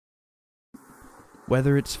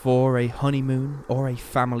Whether it's for a honeymoon or a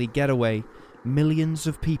family getaway, millions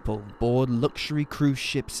of people board luxury cruise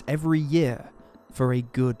ships every year for a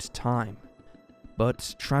good time.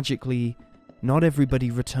 But tragically, not everybody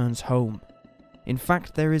returns home. In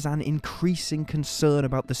fact, there is an increasing concern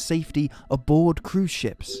about the safety aboard cruise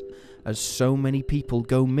ships, as so many people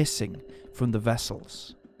go missing from the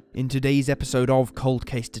vessels. In today's episode of Cold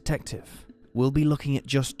Case Detective, we'll be looking at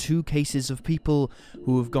just 2 cases of people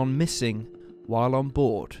who have gone missing while on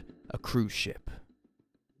board a cruise ship.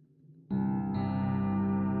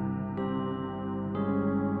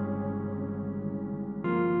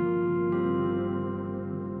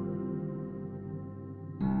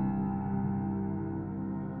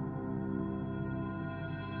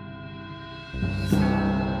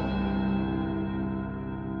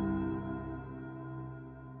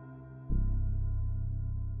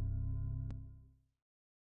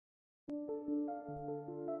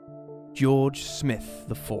 George Smith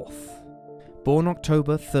IV. Born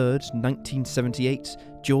October 3rd, 1978,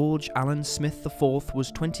 George Allen Smith IV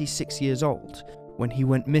was 26 years old when he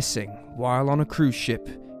went missing while on a cruise ship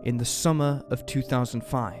in the summer of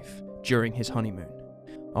 2005 during his honeymoon.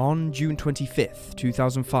 On June 25th,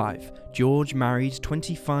 2005, George married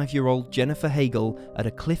 25-year-old Jennifer Hagel at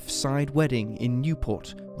a cliffside wedding in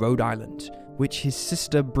Newport, Rhode Island, which his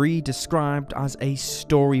sister Bree described as a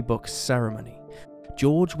storybook ceremony.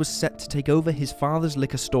 George was set to take over his father's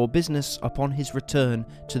liquor store business upon his return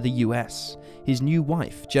to the US. His new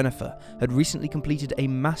wife, Jennifer, had recently completed a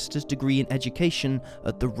master's degree in education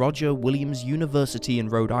at the Roger Williams University in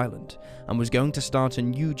Rhode Island and was going to start a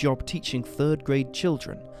new job teaching 3rd grade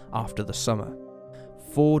children after the summer.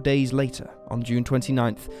 4 days later, on June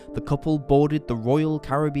 29th, the couple boarded the Royal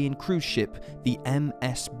Caribbean cruise ship, the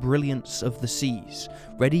MS Brilliance of the Seas,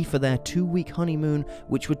 ready for their 2-week honeymoon,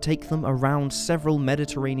 which would take them around several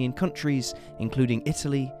Mediterranean countries, including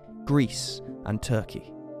Italy, Greece, and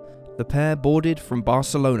Turkey. The pair boarded from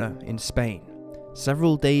Barcelona in Spain.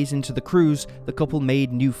 Several days into the cruise, the couple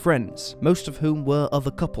made new friends, most of whom were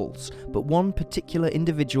other couples, but one particular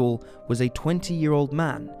individual was a 20-year-old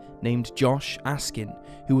man named Josh Askin,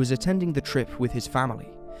 who was attending the trip with his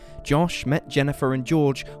family. Josh met Jennifer and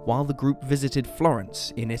George while the group visited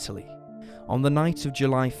Florence in Italy. On the night of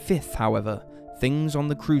July 5th, however, things on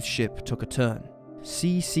the cruise ship took a turn.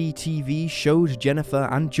 CCTV showed Jennifer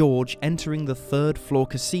and George entering the 3rd floor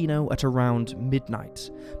casino at around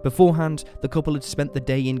midnight. Beforehand, the couple had spent the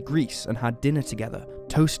day in Greece and had dinner together,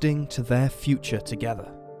 toasting to their future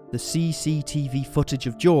together. The CCTV footage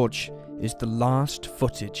of George is the last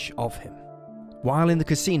footage of him. While in the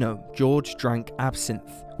casino, George drank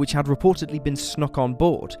absinthe, which had reportedly been snuck on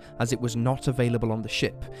board as it was not available on the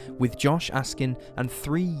ship, with Josh Askin and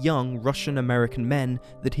 3 young Russian-American men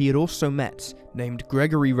that he had also met, named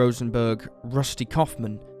Gregory Rosenberg, Rusty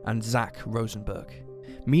Kaufman, and Zach Rosenberg.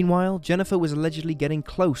 Meanwhile, Jennifer was allegedly getting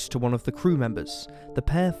close to one of the crew members. The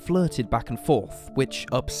pair flirted back and forth, which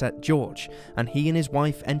upset George, and he and his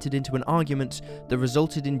wife entered into an argument that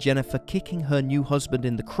resulted in Jennifer kicking her new husband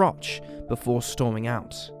in the crotch before storming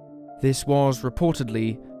out. This was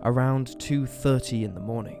reportedly around 2:30 in the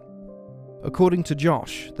morning. According to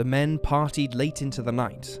Josh, the men partied late into the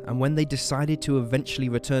night, and when they decided to eventually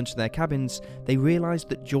return to their cabins, they realized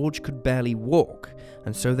that George could barely walk,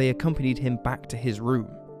 and so they accompanied him back to his room.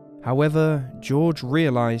 However, George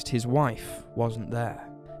realized his wife wasn't there,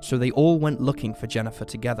 so they all went looking for Jennifer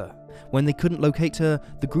together. When they couldn't locate her,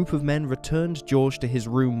 the group of men returned George to his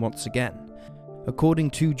room once again. According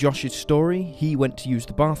to Josh's story, he went to use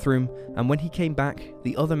the bathroom, and when he came back,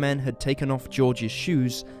 the other men had taken off George's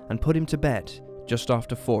shoes and put him to bed just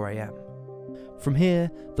after 4 a.m. From here,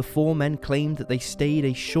 the 4 men claimed that they stayed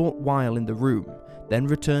a short while in the room, then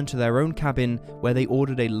returned to their own cabin where they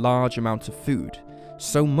ordered a large amount of food,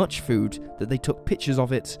 so much food that they took pictures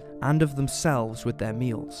of it and of themselves with their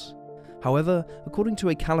meals. However, according to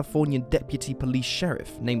a Californian deputy police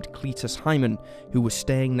sheriff named Cletus Hyman, who was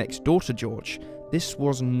staying next door to George, this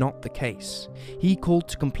was not the case. He called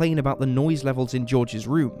to complain about the noise levels in George's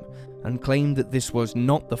room, and claimed that this was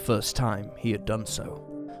not the first time he had done so.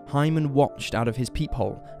 Hyman watched out of his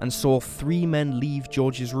peephole and saw 3 men leave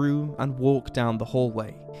George's room and walk down the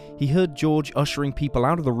hallway. He heard George ushering people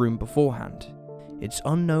out of the room beforehand. It's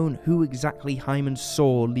unknown who exactly Hyman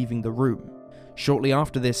saw leaving the room. Shortly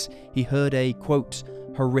after this, he heard a, quote,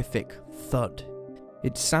 horrific thud.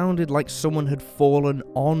 It sounded like someone had fallen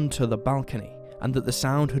onto the balcony, and that the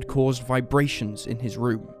sound had caused vibrations in his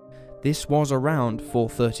room. This was around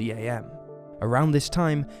 4:30 a.m. Around this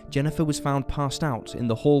time, Jennifer was found passed out in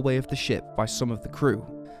the hallway of the ship by some of the crew,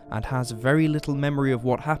 and has very little memory of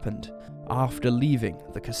what happened after leaving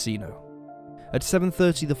the casino. At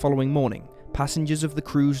 7:30 the following morning, passengers of the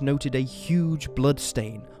cruise noted a huge blood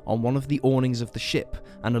stain on one of the awnings of the ship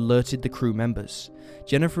and alerted the crew members.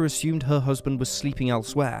 Jennifer assumed her husband was sleeping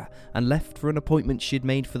elsewhere and left for an appointment she'd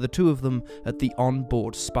made for the two of them at the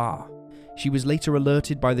on-board spa. She was later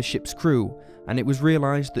alerted by the ship's crew, and it was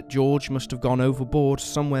realised that George must have gone overboard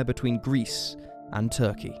somewhere between Greece and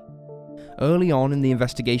Turkey. Early on in the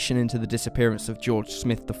investigation into the disappearance of George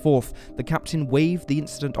Smith IV, the captain waved the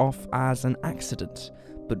incident off as an accident,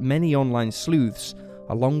 but many online sleuths,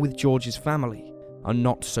 along with George's family, are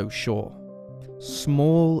not so sure.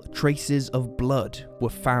 Small traces of blood were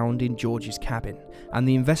found in George's cabin, and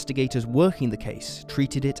the investigators working the case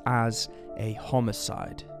treated it as a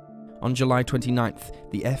homicide. On July 29th,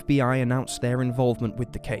 the FBI announced their involvement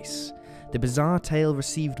with the case. The bizarre tale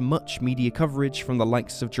received much media coverage from the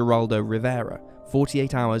likes of Geraldo Rivera,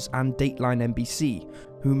 48 Hours and Dateline NBC,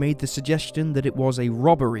 who made the suggestion that it was a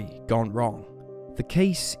robbery gone wrong. The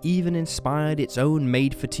case even inspired its own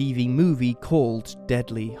made-for-TV movie called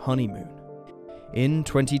Deadly Honeymoon. In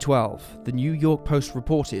 2012, the New York Post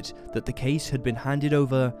reported that the case had been handed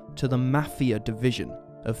over to the Mafia Division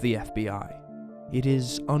of the FBI. It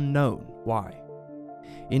is unknown why.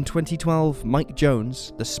 In 2012, Mike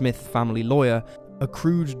Jones, the Smith family lawyer,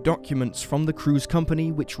 accrued documents from the cruise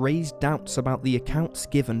company which raised doubts about the accounts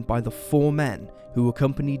given by the 4 men who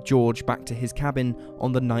accompanied George back to his cabin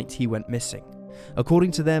on the night he went missing.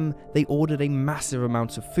 According to them, they ordered a massive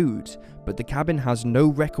amount of food, but the cabin has no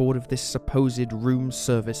record of this supposed room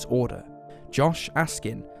service order. Josh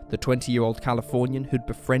Askin, the 20-year-old Californian who'd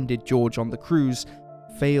befriended George on the cruise,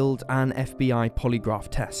 failed an FBI polygraph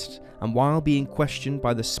test, and while being questioned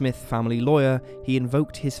by the Smith family lawyer, he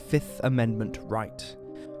invoked his Fifth Amendment right.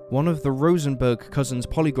 One of the Rosenberg cousins'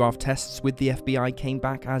 polygraph tests with the FBI came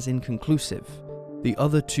back as inconclusive. The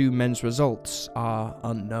other 2 men's results are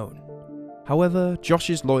unknown. However,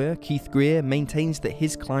 Josh's lawyer, Keith Greer, maintains that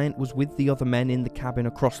his client was with the other men in the cabin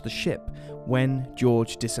across the ship when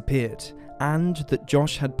George disappeared, and that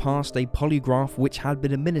Josh had passed a polygraph which had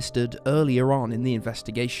been administered earlier on in the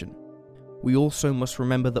investigation. We also must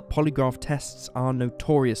remember that polygraph tests are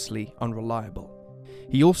notoriously unreliable.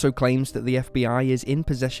 He also claims that the FBI is in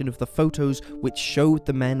possession of the photos which showed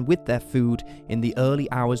the men with their food in the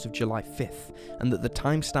early hours of July 5th, and that the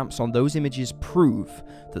timestamps on those images prove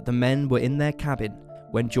that the men were in their cabin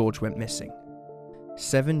when George went missing.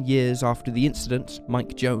 7 years after the incident,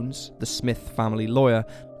 Mike Jones, the Smith family lawyer,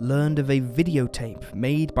 learned of a videotape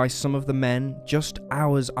made by some of the men just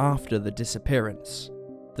hours after the disappearance.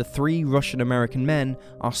 The 3 Russian-American men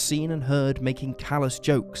are seen and heard making callous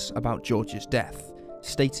jokes about George's death,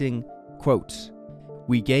 stating, quote,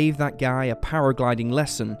 "We gave that guy a paragliding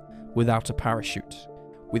lesson without a parachute,"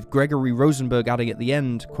 with Gregory Rosenberg adding at the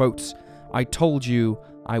end, quote, "I told you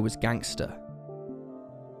I was gangster."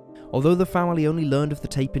 Although the family only learned of the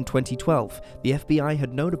tape in 2012, the FBI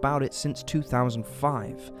had known about it since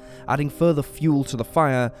 2005. Adding further fuel to the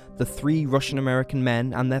fire, the 3 Russian-American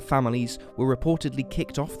men and their families were reportedly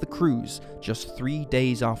kicked off the cruise just 3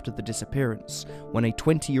 days after the disappearance, when a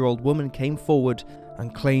 20-year-old woman came forward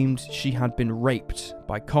and claimed she had been raped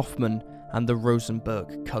by Kaufman and the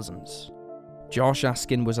Rosenberg cousins. Josh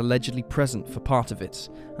Askin was allegedly present for part of it,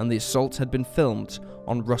 and the assault had been filmed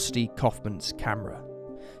on Rusty Kaufman's camera.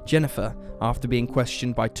 Jennifer, after being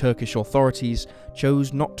questioned by Turkish authorities,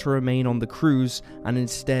 chose not to remain on the cruise and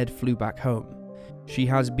instead flew back home. She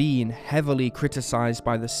has been heavily criticised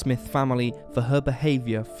by the Smith family for her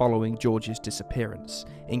behaviour following George's disappearance,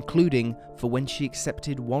 including for when she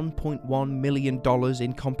accepted $1.1 million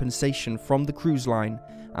in compensation from the cruise line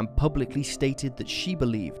and publicly stated that she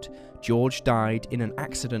believed George died in an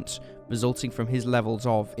accident resulting from his levels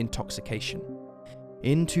of intoxication.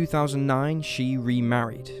 In 2009, she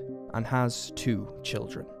remarried and has 2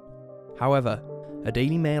 children. However, a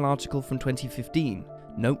Daily Mail article from 2015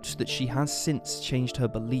 notes that she has since changed her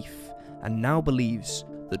belief and now believes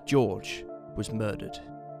that George was murdered.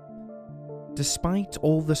 Despite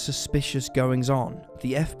all the suspicious goings-on,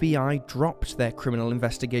 the FBI dropped their criminal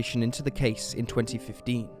investigation into the case in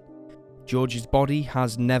 2015. George's body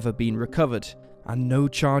has never been recovered, and no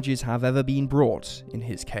charges have ever been brought in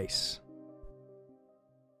his case.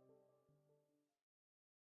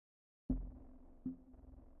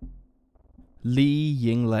 Li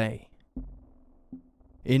Yinglei.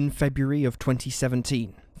 In February of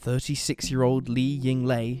 2017, 36-year-old Li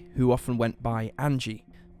Yinglei, who often went by Angie,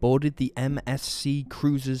 boarded the MSC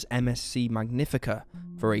Cruises MSC Magnifica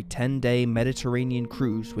for a 10-day Mediterranean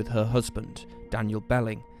cruise with her husband, Daniel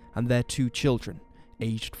Belling, and their 2 children,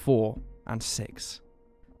 aged 4 and 6.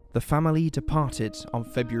 The family departed on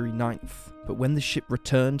February 9th, but when the ship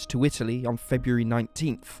returned to Italy on February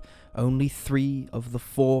 19th, only 3 of the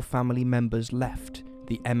 4 family members left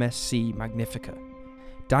the MSC Magnifica.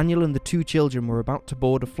 Daniel and the 2 children were about to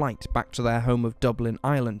board a flight back to their home of Dublin,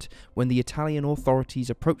 Ireland, when the Italian authorities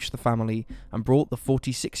approached the family and brought the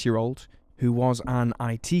 46-year-old, who was an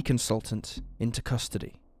IT consultant, into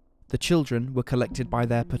custody. The children were collected by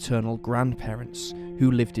their paternal grandparents,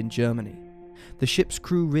 who lived in Germany. The ship's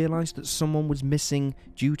crew realised that someone was missing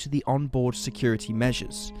due to the onboard security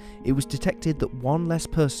measures. It was detected that 1 less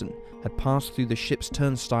person had passed through the ship's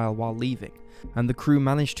turnstile while leaving, and the crew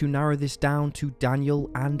managed to narrow this down to Daniel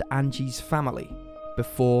and Angie's family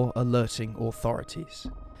before alerting authorities.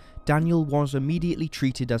 Daniel was immediately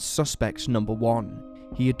treated as suspect number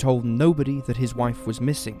 1. He had told nobody that his wife was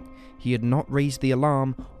missing. He had not raised the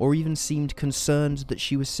alarm or even seemed concerned that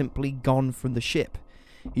she was simply gone from the ship.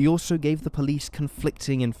 He also gave the police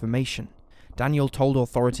conflicting information. Daniel told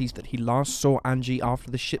authorities that he last saw Angie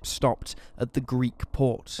after the ship stopped at the Greek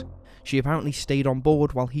port. She apparently stayed on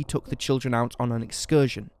board while he took the children out on an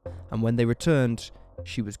excursion, and when they returned,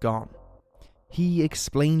 she was gone. He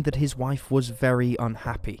explained that his wife was very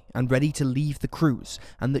unhappy and ready to leave the cruise,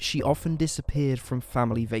 and that she often disappeared from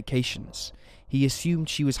family vacations. He assumed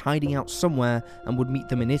she was hiding out somewhere and would meet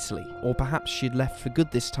them in Italy, or perhaps she had left for good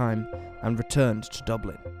this time and returned to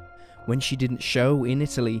Dublin. When she didn't show in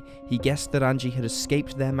Italy, he guessed that Angie had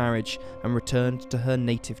escaped their marriage and returned to her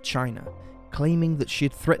native China, claiming that she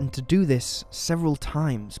had threatened to do this several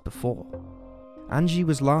times before. Angie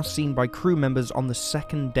was last seen by crew members on the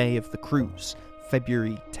 2nd day of the cruise,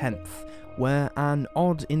 February 10th, where an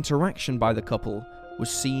odd interaction by the couple was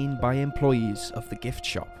seen by employees of the gift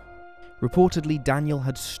shop. Reportedly, Daniel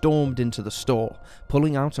had stormed into the store,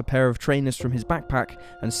 pulling out a pair of trainers from his backpack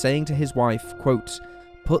and saying to his wife, quote,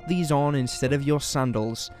 "Put these on instead of your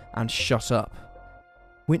sandals and shut up."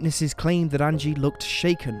 Witnesses claimed that Angie looked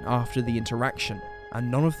shaken after the interaction,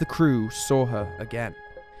 and none of the crew saw her again.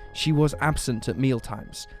 She was absent at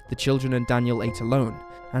mealtimes. The children and Daniel ate alone,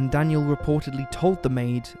 and Daniel reportedly told the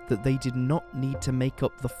maid that they did not need to make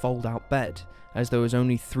up the fold-out bed, as there was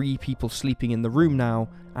only 3 people sleeping in the room now,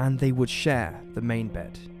 and they would share the main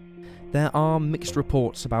bed. There are mixed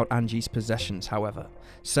reports about Angie's possessions, however.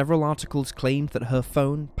 Several articles claimed that her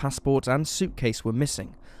phone, passport and suitcase were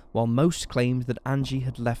missing, while most claimed that Angie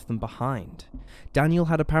had left them behind. Daniel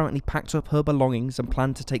had apparently packed up her belongings and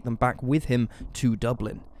planned to take them back with him to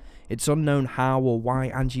Dublin. It's unknown how or why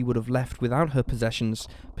Angie would have left without her possessions,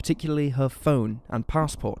 particularly her phone and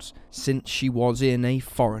passport, since she was in a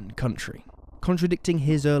foreign country. Contradicting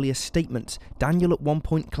his earlier statement, Daniel at one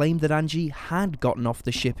point claimed that Angie had gotten off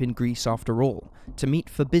the ship in Greece after all, to meet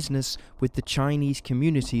for business with the Chinese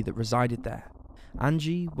community that resided there.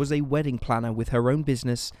 Angie was a wedding planner with her own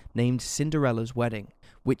business named Cinderella's Wedding,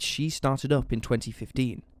 which she started up in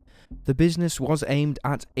 2015. The business was aimed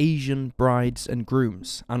at Asian brides and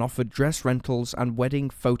grooms, and offered dress rentals and wedding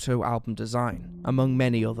photo album design, among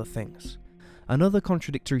many other things. Another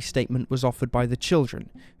contradictory statement was offered by the children,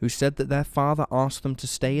 who said that their father asked them to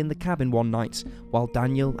stay in the cabin one night while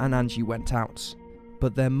Daniel and Angie went out,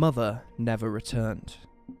 but their mother never returned.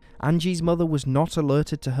 Angie's mother was not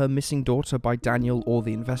alerted to her missing daughter by Daniel or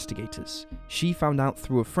the investigators. She found out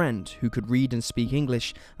through a friend who could read and speak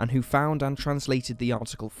English and who found and translated the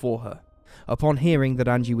article for her. Upon hearing that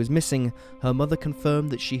Angie was missing, her mother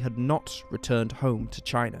confirmed that she had not returned home to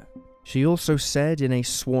China. She also said in a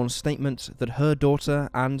sworn statement that her daughter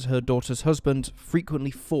and her daughter's husband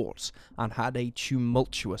frequently fought and had a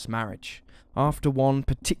tumultuous marriage. After one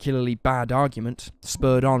particularly bad argument,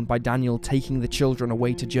 spurred on by Daniel taking the children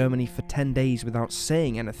away to Germany for 10 days without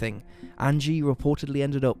saying anything, Angie reportedly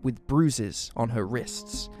ended up with bruises on her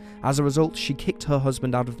wrists. As a result, she kicked her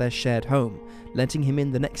husband out of their shared home, letting him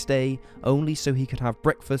in the next day only so he could have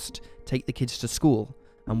breakfast, take the kids to school,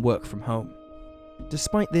 and work from home.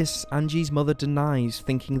 Despite this, Angie's mother denies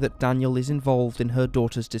thinking that Daniel is involved in her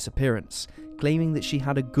daughter's disappearance, claiming that she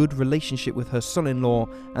had a good relationship with her son-in-law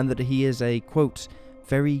and that he is a, quote,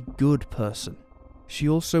 very good person. She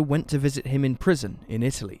also went to visit him in prison in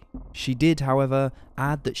Italy. She did, however,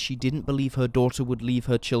 add that she didn't believe her daughter would leave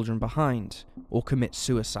her children behind or commit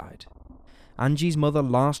suicide. Angie's mother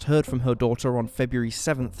last heard from her daughter on February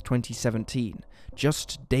 7th, 2017,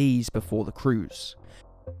 just days before the cruise.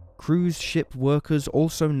 Cruise ship workers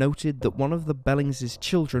also noted that one of the Bellings'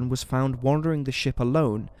 children was found wandering the ship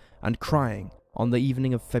alone and crying on the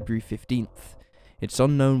evening of February 15th. It's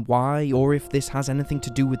unknown why or if this has anything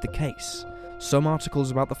to do with the case. Some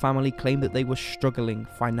articles about the family claim that they were struggling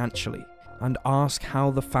financially and ask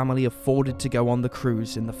how the family afforded to go on the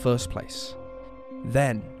cruise in the first place.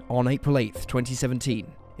 Then, On April 8th, 2017,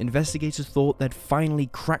 investigators thought they'd finally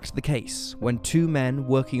cracked the case when two men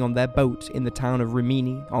working on their boat in the town of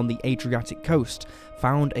Rimini on the Adriatic coast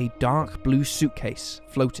found a dark blue suitcase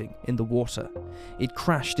floating in the water. It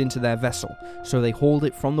crashed into their vessel, so they hauled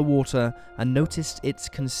it from the water and noticed its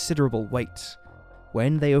considerable weight.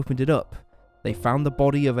 When they opened it up, they found the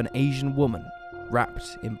body of an Asian woman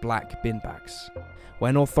wrapped in black bin bags.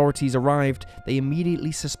 When authorities arrived, they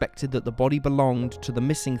immediately suspected that the body belonged to the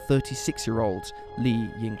missing 36-year-old Li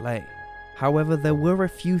Yinglei. However, there were a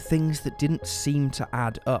few things that didn't seem to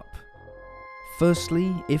add up.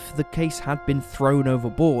 Firstly, if the case had been thrown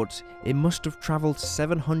overboard, it must have travelled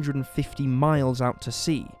 750 miles out to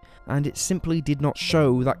sea, and it simply did not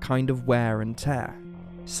show that kind of wear and tear.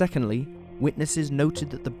 Secondly, witnesses noted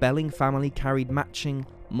that the Belling family carried matching,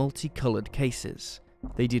 multicoloured cases.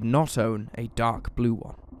 They did not own a dark blue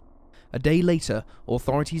one. A day later,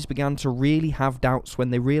 authorities began to really have doubts when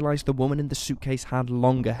they realised the woman in the suitcase had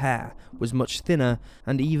longer hair, was much thinner,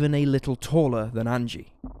 and even a little taller than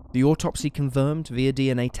Angie. The autopsy confirmed via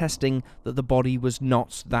DNA testing that the body was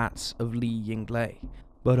not that of Li Yinglei,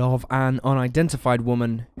 but of an unidentified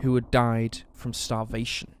woman who had died from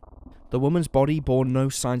starvation. The woman's body bore no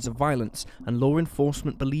signs of violence, and law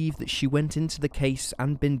enforcement believed that she went into the case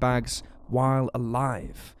and bin bags while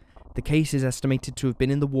alive. The case is estimated to have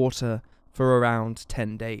been in the water for around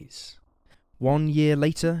 10 days. 1 year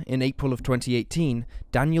later, in April of 2018,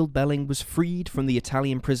 Daniel Belling was freed from the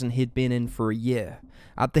Italian prison he'd been in for a year.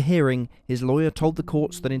 At the hearing, his lawyer told the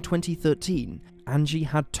courts that in 2013, Angie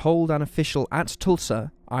had told an official at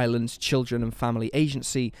Tulsa, Ireland's Children and Family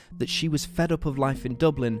Agency, that she was fed up of life in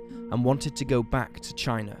Dublin and wanted to go back to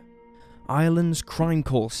China. Ireland's Crime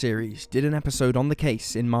Call series did an episode on the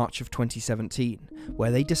case in March of 2017,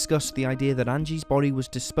 where they discussed the idea that Angie's body was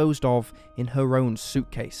disposed of in her own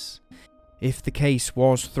suitcase. If the case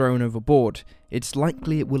was thrown overboard, it's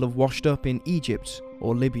likely it will have washed up in Egypt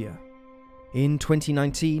or Libya. In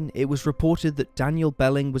 2019, it was reported that Daniel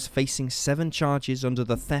Belling was facing 7 charges under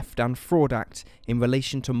the Theft and Fraud Act in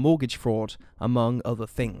relation to mortgage fraud, among other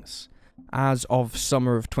things. As of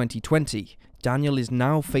summer of 2020, Daniel is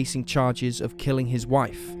now facing charges of killing his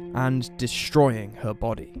wife and destroying her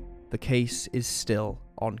body. The case is still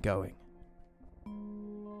ongoing.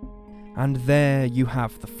 And there you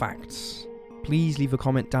have the facts. Please leave a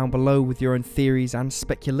comment down below with your own theories and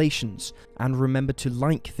speculations, and remember to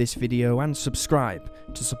like this video and subscribe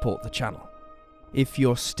to support the channel. If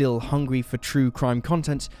you're still hungry for true crime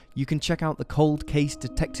content, you can check out the Cold Case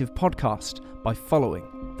Detective podcast by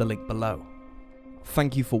following the link below.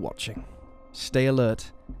 Thank you for watching. Stay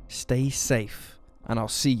alert, stay safe, and I'll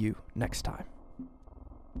see you next time.